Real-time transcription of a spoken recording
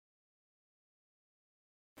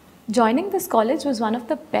Joining this college was one of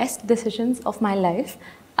the best decisions of my life.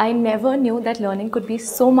 I never knew that learning could be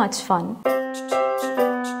so much fun.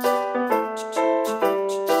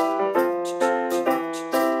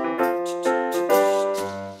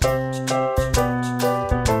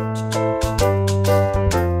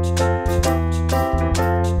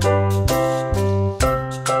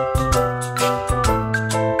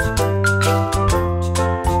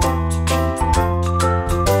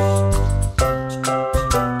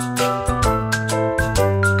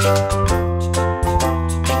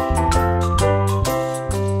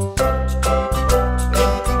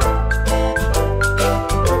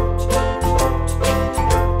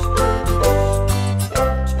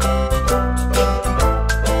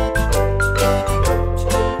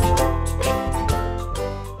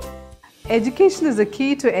 Education is a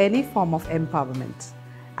key to any form of empowerment.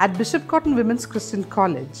 At Bishop Cotton Women's Christian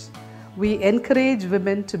College, we encourage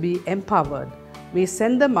women to be empowered. We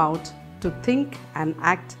send them out to think and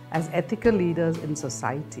act as ethical leaders in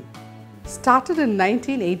society. Started in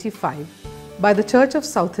 1985 by the Church of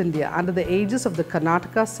South India under the aegis of the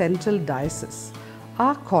Karnataka Central Diocese,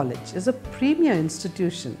 our college is a premier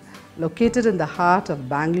institution located in the heart of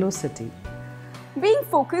Bangalore city. Being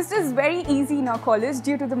focused is very easy in our college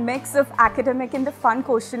due to the mix of academic and the fun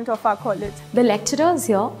quotient of our college. The lecturers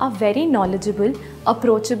here are very knowledgeable,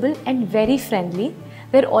 approachable and very friendly.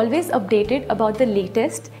 They're always updated about the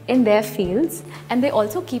latest in their fields and they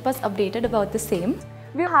also keep us updated about the same.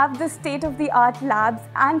 We have the state-of-the-art labs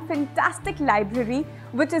and fantastic library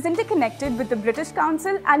which is interconnected with the British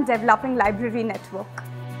Council and developing library network.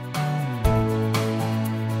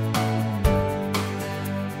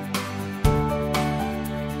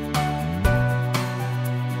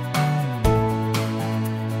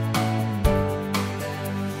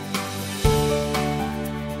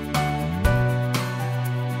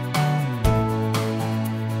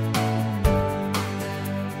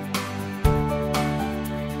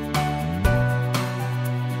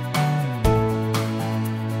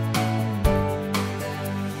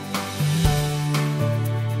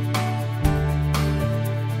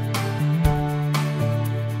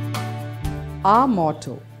 Our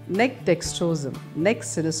motto, Nec Dextrosum, Nec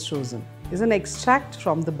Sinistrosum, is an extract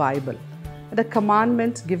from the Bible and a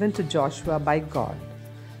commandment given to Joshua by God.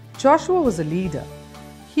 Joshua was a leader.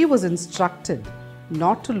 He was instructed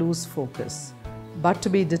not to lose focus, but to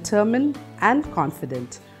be determined and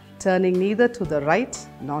confident, turning neither to the right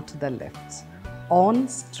nor to the left. On,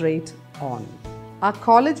 straight on. Our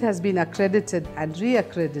college has been accredited and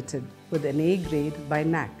re-accredited with an A grade by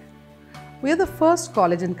NAC. We are the first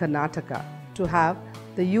college in Karnataka to have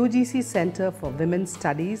the UGC Center for Women's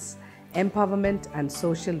Studies, Empowerment and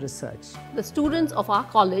Social Research. The students of our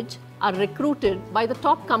college are recruited by the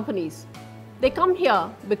top companies. They come here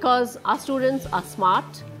because our students are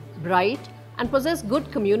smart, bright and possess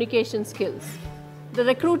good communication skills. The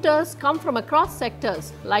recruiters come from across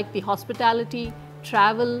sectors like the hospitality,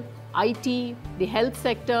 travel, IT, the health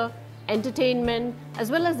sector, entertainment,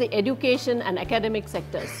 as well as the education and academic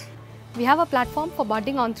sectors. We have a platform for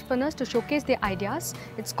budding entrepreneurs to showcase their ideas.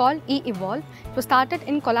 It's called eEvolve. It was started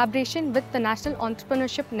in collaboration with the National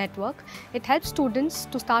Entrepreneurship Network. It helps students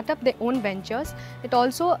to start up their own ventures. It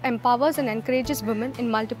also empowers and encourages women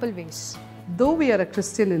in multiple ways. Though we are a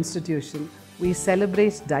Christian institution, we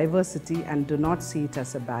celebrate diversity and do not see it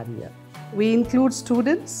as a barrier. We include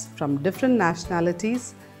students from different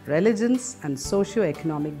nationalities, religions and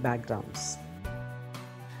socio-economic backgrounds.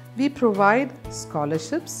 We provide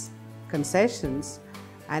scholarships, concessions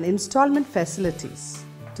and installment facilities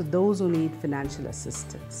to those who need financial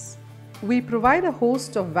assistance. We provide a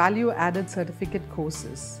host of value-added certificate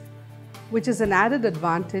courses, which is an added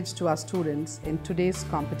advantage to our students in today's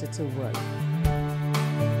competitive world.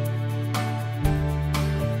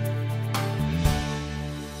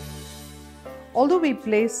 Although we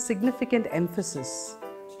place significant emphasis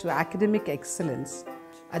to academic excellence,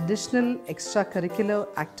 additional extracurricular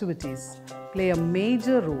activities play a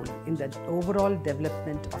major role in the overall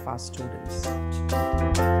development of our students.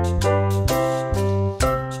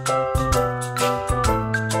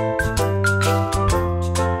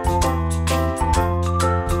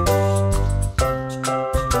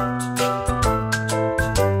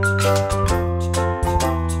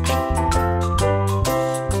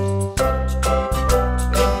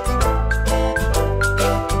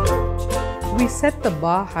 We set the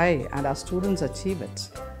bar high and our students achieve it.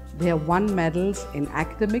 They have won medals in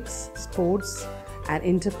academics, sports and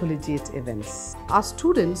intercollegiate events. Our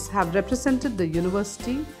students have represented the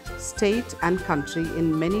university, state and country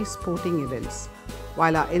in many sporting events,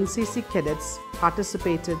 while our NCC cadets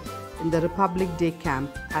participated in the Republic Day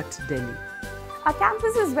camp at Delhi. Our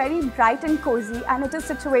campus is very bright and cozy, and it is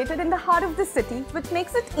situated in the heart of the city, which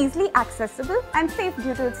makes it easily accessible and safe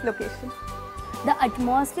due to its location. The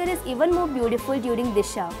atmosphere is even more beautiful during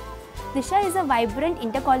Disha. Disha is a vibrant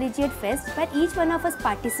intercollegiate fest where each one of us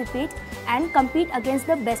participate and compete against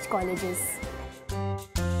the best colleges.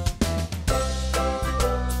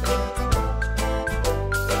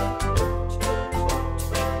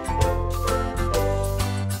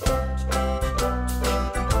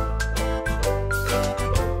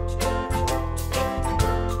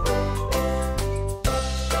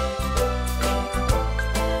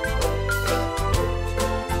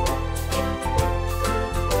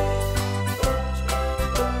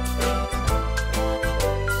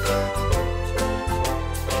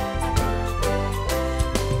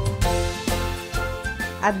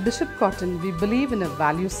 At Bishop Cotton, we believe in a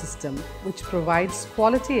value system which provides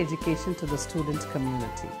quality education to the student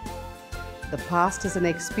community. The past is an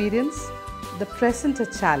experience, the present a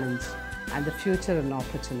challenge, and the future an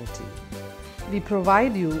opportunity. We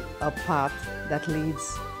provide you a path that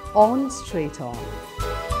leads on straight on.